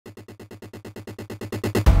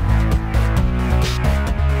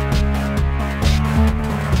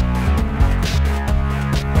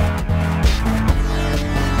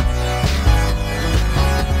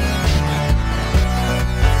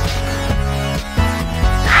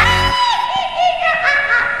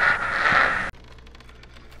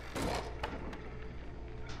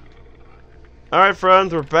Alright,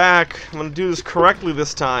 friends, we're back. I'm gonna do this correctly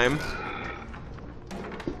this time.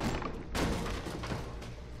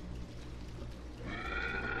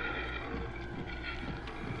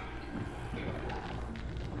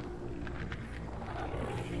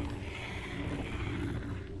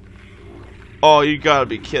 Oh, you gotta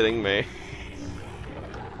be kidding me.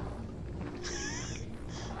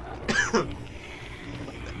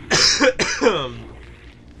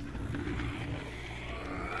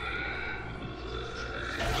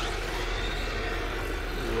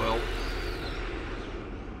 Well,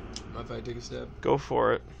 mind if I take a stab? Go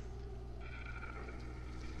for it.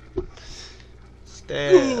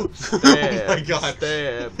 Stab, stab, Oh my God.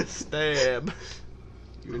 stab, stab,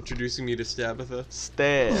 You're introducing me to Stabitha?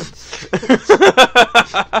 stab.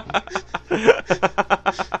 Okay,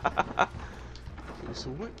 so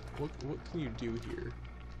what can you do here?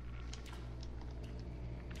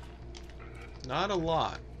 Not a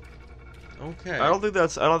lot. Okay. I don't think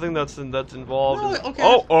that's involved. No, in...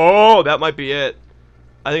 okay. Oh, that might be it.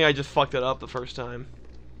 I think I just fucked it up the first time.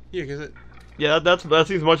 Yeah, because it... Yeah, that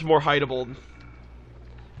seems much more hideable.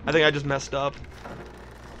 I think I just messed up.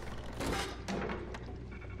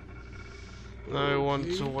 I want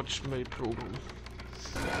to watch my program.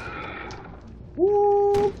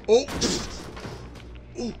 Woo! Oh!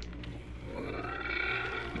 Oh!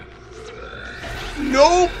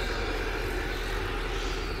 Nope!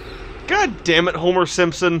 God damn it, Homer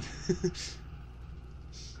Simpson.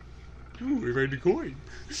 Ooh, we made a coin.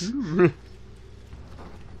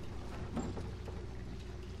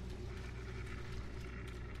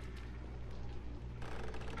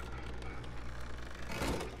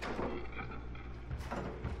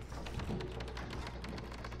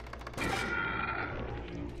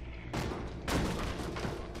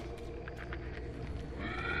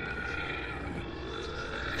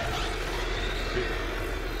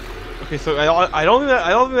 Okay, so I don't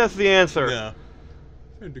think that's the answer. No.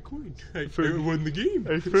 I found a coin. I won the game.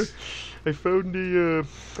 I found the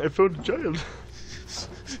child.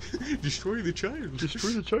 Destroy the child.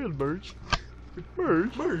 Destroy the child, Marge.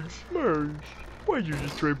 Marge. Why'd you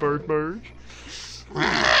destroy Marge?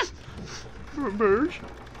 Marge.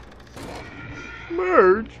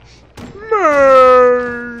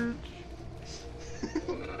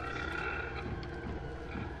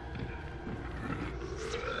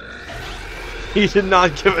 He did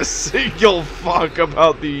not give a single fuck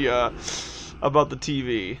about the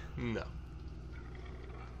TV. No.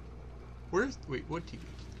 Wait, what TV?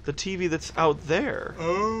 The TV that's out there.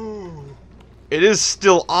 Oh. It is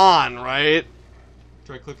still on, right?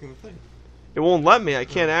 Try clicking the thing. It won't let me. I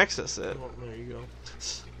can't access it. Oh, there you go.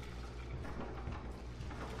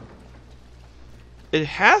 It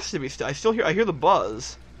has to be still. I hear the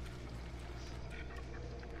buzz.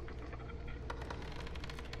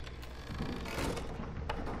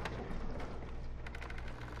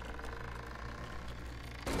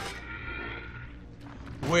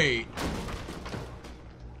 Wait.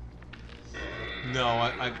 No,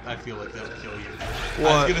 I feel like that'll kill you.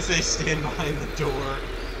 What? I was gonna say stand behind the door,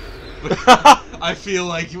 but I feel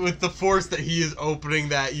like with the force that he is opening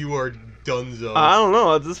that, you are donezo. I don't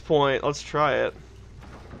know at this point. Let's try it.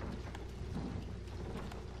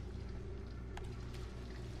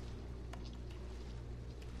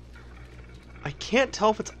 I can't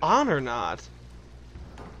tell if it's on or not.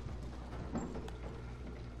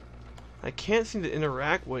 I can't seem to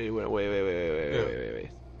interact. Wait.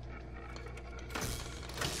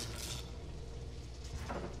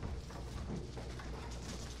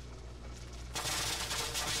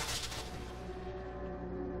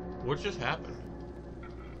 What just happened?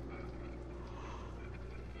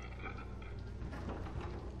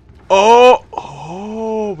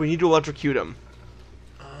 Oh, we need to electrocute him.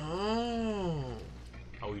 Oh.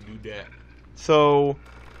 How we do that? So,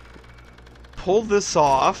 pull this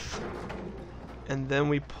off, and then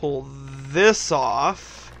we pull this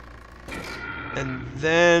off, and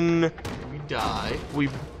then We die. we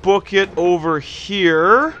book it over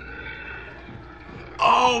here.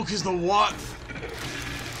 Oh, because the what?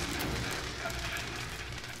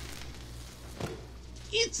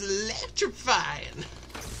 It's electrifying.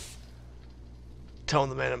 Tell him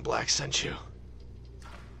the man in black sent you.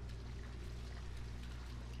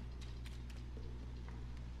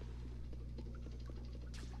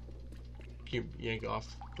 Can you yank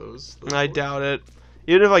off those I boards? doubt it.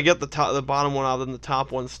 Even if I get the bottom one out, then the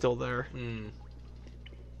top one's still there. Hmm.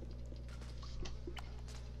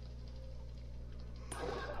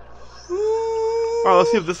 Alright,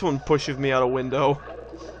 let's see if this one pushes me out a window.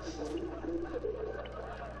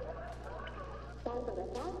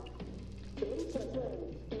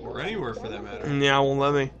 Or anywhere for that matter. Yeah, it won't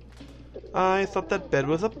let me. I thought that bed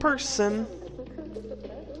was a person.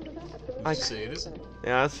 I see it isn't.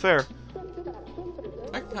 Yeah, that's fair.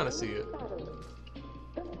 I can kind of see it.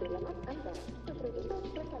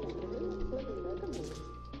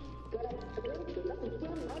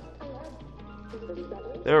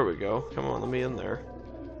 There we go. Come on, let me in there.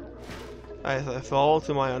 I fall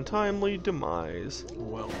to my untimely demise.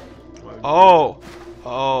 Well. Oh!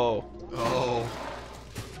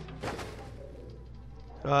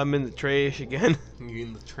 I'm in the trash again. You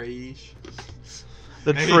in the trash?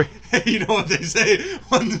 Hey, you know what they say?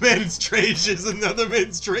 One man's trash is another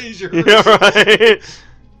man's treasure. Yeah, right.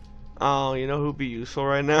 Oh, you know who'd be useful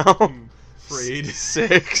right now? Freed.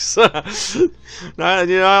 6. Nah,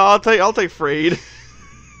 you know, I'll take Freed.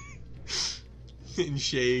 And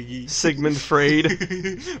Shaggy. Sigmund Freyd.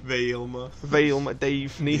 Velma.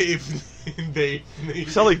 Daphne. Daphne.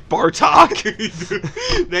 Sound like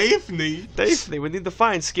Bartok. Daphne. Daphne, we need to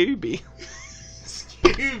find Scooby.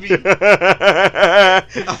 Scooby. I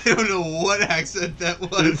don't know what accent that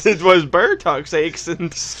was. It was Bartok's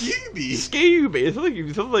accent. Scooby. Scooby.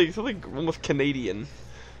 It's like almost Canadian.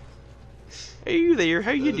 Hey there,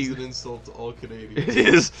 how you That is do? an insult to all Canadians. It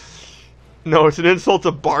is. No, it's an insult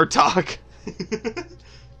to Bartok.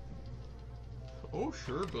 Oh,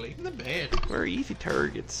 sure, blame the bed. We're easy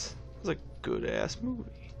targets. It's a good ass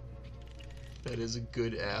movie. That is a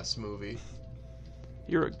good ass movie.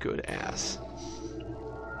 You're a good ass.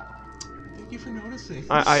 Thank you for noticing.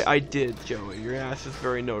 I did, Joey. Your ass is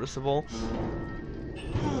very noticeable.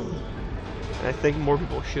 And I think more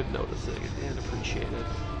people should notice it and appreciate it.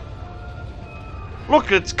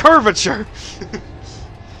 Look, it's curvature!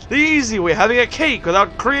 The easy way, having a cake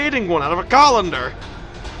without creating one out of a colander.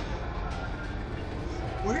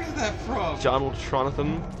 Where is that from? Donald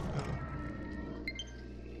Tronathan.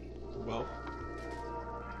 Well.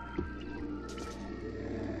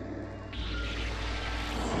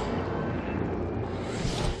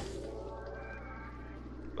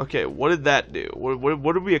 Okay, what did that do?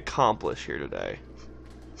 What did we accomplish here today?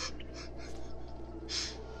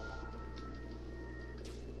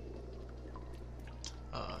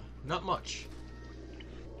 Not much.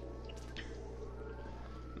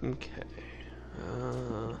 Okay.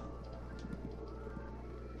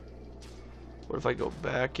 What if I go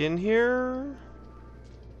back in here?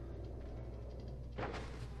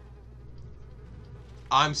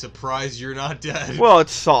 I'm surprised you're not dead. Well,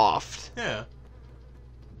 it's soft. Yeah.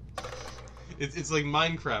 It's like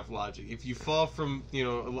Minecraft logic. If you fall from, you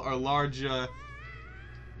know, a large, like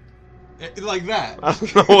that. I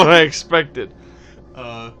don't know what I expected.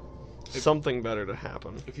 Something better to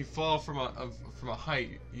happen. If you fall from a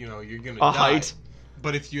height, you know, you're gonna die. Height.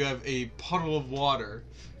 But if you have a puddle of water,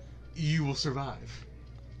 you will survive.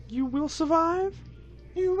 You will survive?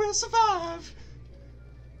 You will survive.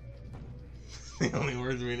 The only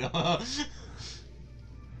words we know.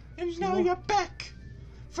 And now you're back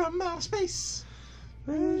from outer space.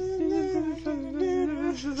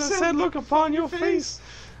 Said look upon your face.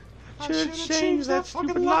 Should have changed that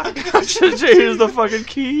stupid lock. I should have changed the fucking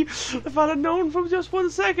key. If I'd have known from just 1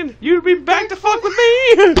 second, you'd be back to fuck with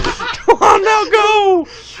me. Come on now, go.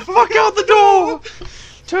 Fuck out the door.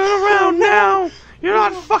 Turn around now. You're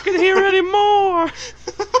not fucking here anymore.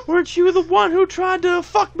 Weren't you the one who tried to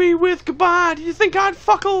fuck me with goodbye? Do you think I'd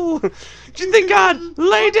fuckle? Do you think I'd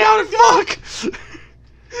lay down and fuck?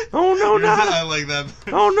 Oh no, not I like that.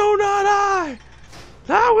 Oh no, not I.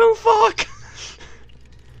 I will fuck.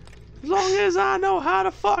 As long as I know how to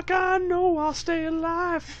fuck, I know I'll stay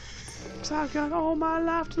alive. 'Cause I've got all my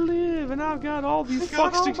life to live, and I've got all these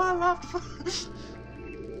fucks to...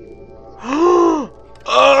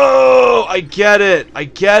 Oh, I get it. I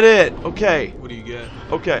get it. Okay. What do you get?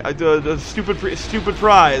 Okay, I do the stupid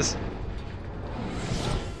prize.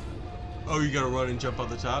 Oh, you gotta run and jump on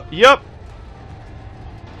the top? Yep.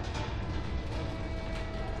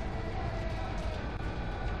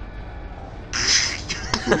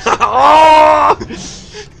 Oh!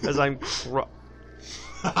 As I'm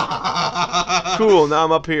cool, now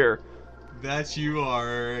I'm up here. That you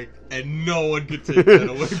are, and no one can take that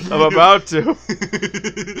away from I'm you. about to.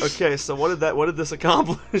 Okay, so what did this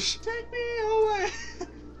accomplish? Take me away.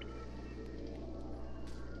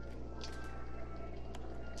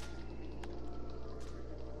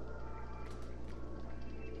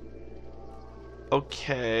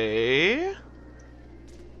 Okay.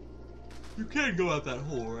 You can go out that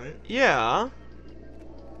hole, right? Yeah.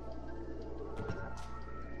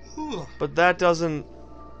 But that doesn't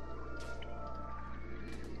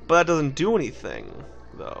do anything,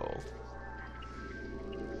 though.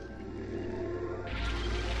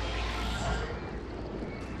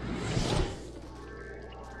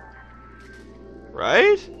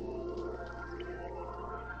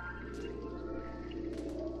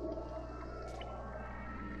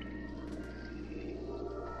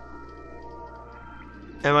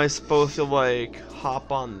 Am I supposed to, like,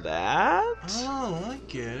 hop on that? Oh, I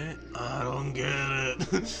get it. I don't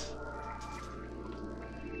get it.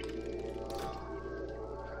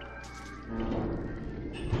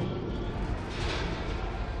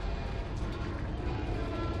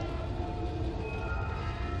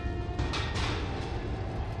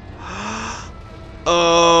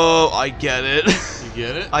 Oh, I get it. You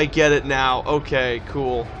get it? I get it now. Okay,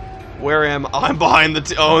 cool. Where am I? I'm behind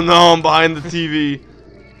the oh no, I'm behind the TV.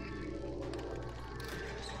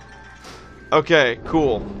 Okay,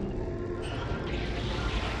 cool.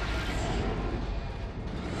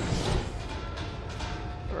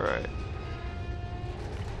 Alright.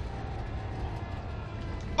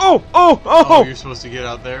 Oh! Oh! Oh! Oh, you're supposed to get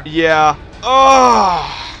out there? Yeah.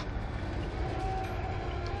 Oh!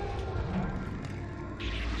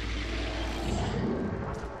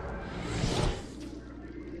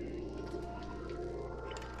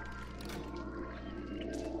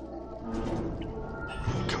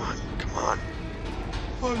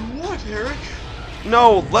 On what, Eric?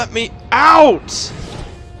 No, let me out!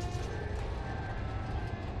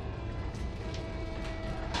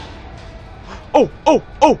 Oh! Oh!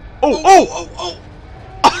 Oh! Oh! Oh! Oh!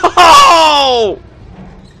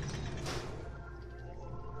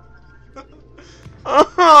 Oh! Oh!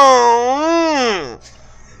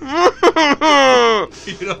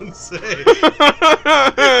 You don't say.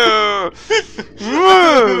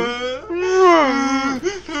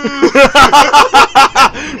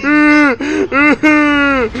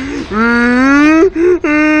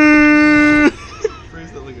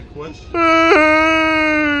 Phrase that like a question.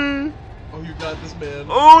 Oh, you got this, man.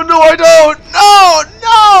 Oh no, I don't! No!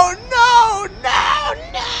 No! No! No!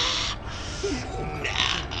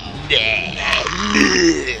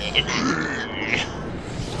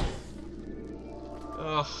 No!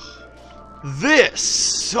 Ugh. This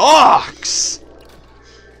sucks!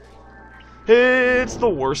 It's the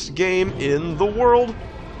worst game in the world.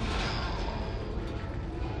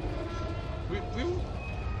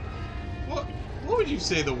 What would you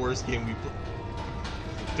say the worst game we played?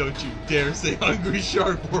 Don't you dare say Hungry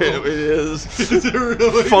Shark World. It is. Is it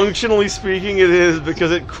really? Functionally speaking, it is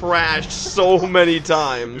because it crashed so many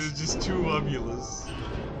times. It's just too obvious.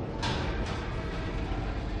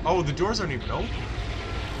 Oh, the doors aren't even open.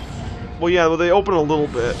 Well, yeah, well, they open a little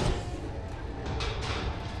bit.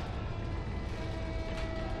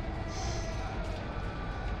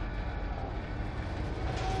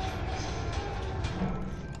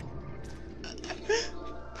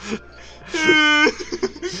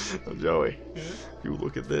 Oh, Joey, Yeah? you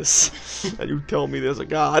look at this, and you tell me there's a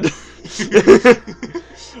god. Or is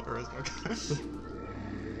no God?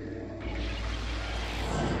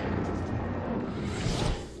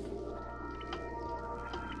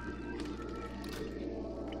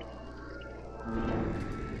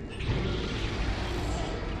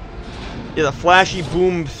 Yeah, the flashy,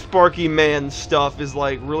 boom, sparky man stuff is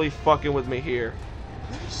like really fucking with me here.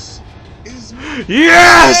 This is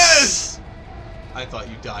Yes! I thought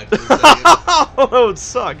you died for a second. Oh, that would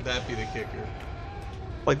suck. That'd be the kicker.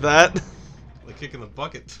 Like that? Like kicking the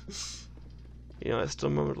bucket. You know, I still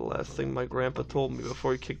remember the last thing my grandpa told me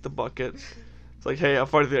before he kicked the bucket. It's like, hey, how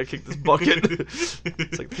far do you think I kicked this bucket?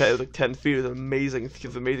 It's like 10 feet. It's an amazing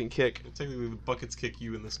kick. Technically, the buckets kick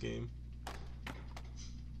you in this game.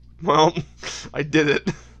 Well, I did it.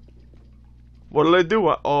 What did I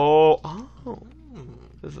do? Oh,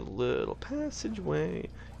 there's a little passageway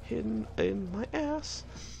hidden in my ass.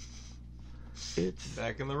 It's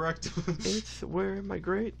Back in the rectum. it's where my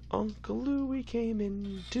great Uncle Louie came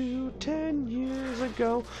into 10 years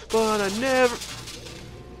ago, but I never.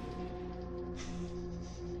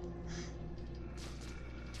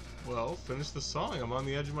 Well, finish the song. I'm on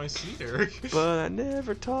the edge of my seat, Eric. But I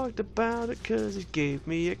never talked about it 'cause he gave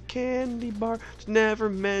me a candy bar. Just never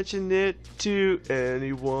mention it to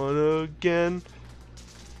anyone again.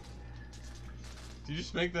 Did you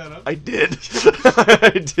just make that up? I did.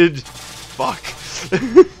 I did. Fuck.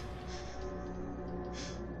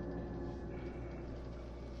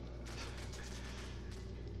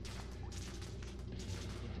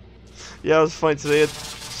 Yeah, it was fun today.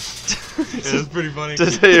 Yeah, that's pretty funny.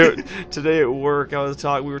 Today at work, we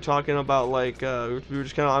were talking about like we were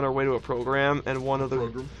just kind of on our way to a program, and one of the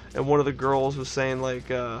girls was saying like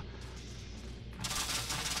she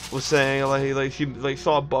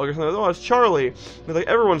saw a bug or something. Oh, it's Charlie. And, like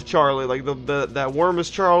everyone's Charlie. Like that worm is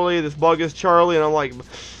Charlie. This bug is Charlie. And I'm like,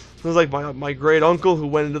 it was like my great uncle who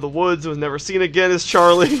went into the woods and was never seen again is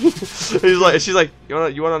Charlie. She's like, you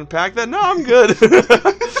wanna unpack that? No, I'm good.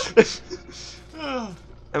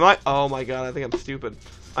 Am I? Oh my god, I think I'm stupid.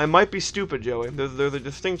 I might be stupid, Joey. There's a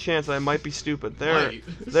distinct chance that I might be stupid. There,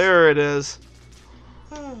 there it is.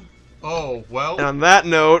 Oh, well. And on that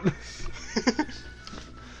note,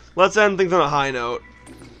 let's end things on a high note.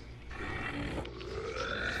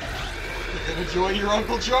 You're gonna join your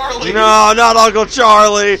Uncle Charlie. No, not Uncle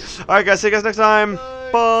Charlie. Alright guys, see you guys next time.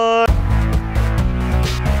 Bye.